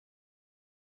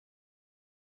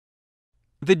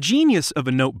The genius of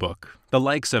a notebook, the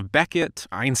likes of Beckett,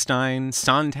 Einstein,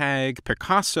 Sontag,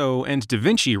 Picasso, and Da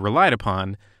Vinci relied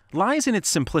upon, lies in its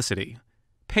simplicity.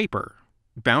 Paper,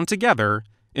 bound together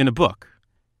in a book.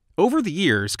 Over the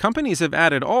years, companies have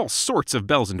added all sorts of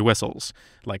bells and whistles,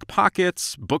 like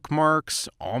pockets, bookmarks,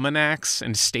 almanacs,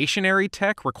 and stationery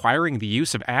tech requiring the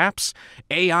use of apps,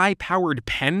 AI-powered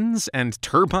pens, and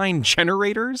turbine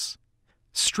generators.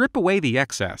 Strip away the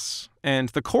excess, and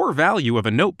the core value of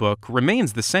a notebook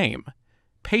remains the same.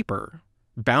 Paper,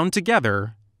 bound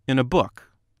together in a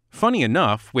book. Funny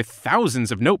enough, with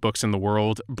thousands of notebooks in the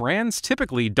world, brands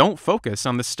typically don't focus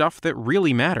on the stuff that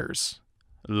really matters.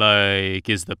 Like,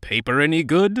 is the paper any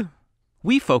good?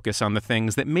 We focus on the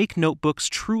things that make notebooks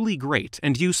truly great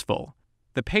and useful.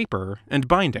 The paper and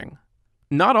binding.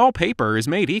 Not all paper is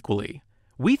made equally.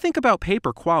 We think about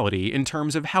paper quality in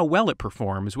terms of how well it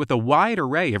performs with a wide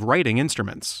array of writing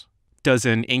instruments. Does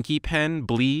an inky pen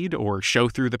bleed or show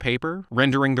through the paper,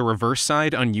 rendering the reverse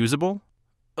side unusable?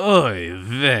 Oy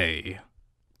vey.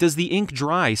 Does the ink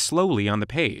dry slowly on the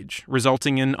page,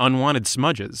 resulting in unwanted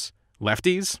smudges?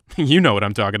 Lefties? You know what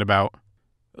I'm talking about.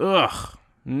 Ugh,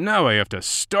 now I have to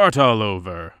start all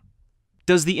over.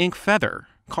 Does the ink feather,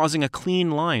 causing a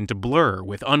clean line to blur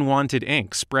with unwanted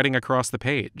ink spreading across the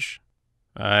page?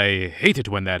 I hate it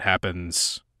when that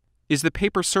happens. Is the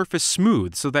paper surface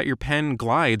smooth so that your pen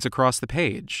glides across the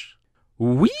page?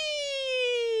 Whee!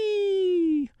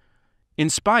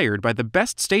 Inspired by the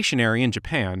best stationery in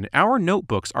Japan, our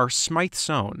notebooks are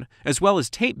Smythe-sewn, as well as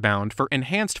tape-bound for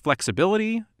enhanced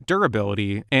flexibility,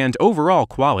 durability, and overall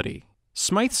quality.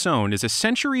 Smythe-sewn is a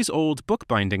centuries-old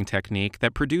bookbinding technique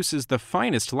that produces the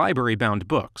finest library-bound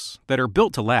books that are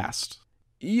built to last.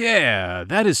 Yeah,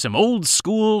 that is some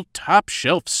old-school,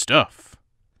 top-shelf stuff.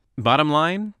 Bottom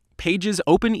line, pages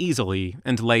open easily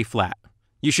and lay flat.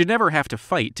 You should never have to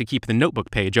fight to keep the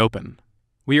notebook page open.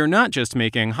 We are not just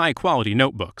making high-quality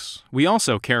notebooks, we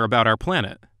also care about our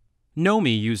planet.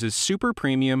 NOMI uses super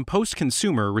premium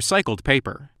post-consumer recycled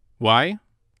paper. Why?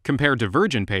 Compared to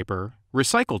virgin paper,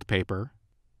 recycled paper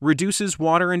reduces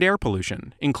water and air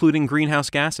pollution, including greenhouse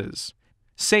gases,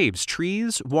 saves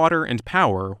trees, water, and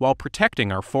power while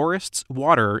protecting our forests,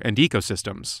 water, and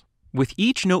ecosystems. With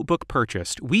each notebook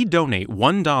purchased, we donate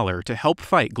 $1 to help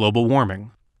fight global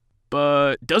warming.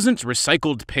 But doesn't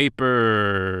recycled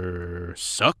paper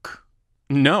suck?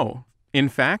 No. In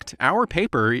fact, our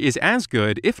paper is as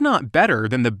good, if not better,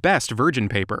 than the best virgin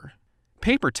paper.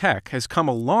 Paper tech has come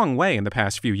a long way in the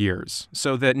past few years,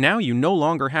 so that now you no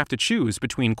longer have to choose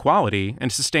between quality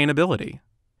and sustainability.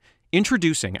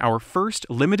 Introducing our first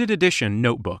limited edition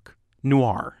notebook,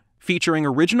 Noir, featuring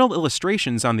original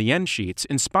illustrations on the end sheets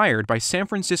inspired by San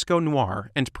Francisco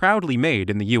noir and proudly made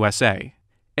in the USA.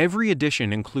 Every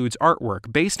edition includes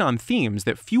artwork based on themes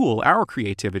that fuel our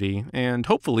creativity and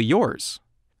hopefully yours.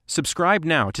 Subscribe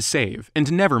now to save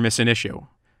and never miss an issue.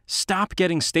 Stop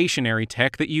getting stationery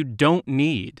tech that you don't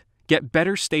need. Get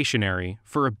better stationery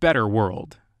for a better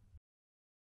world.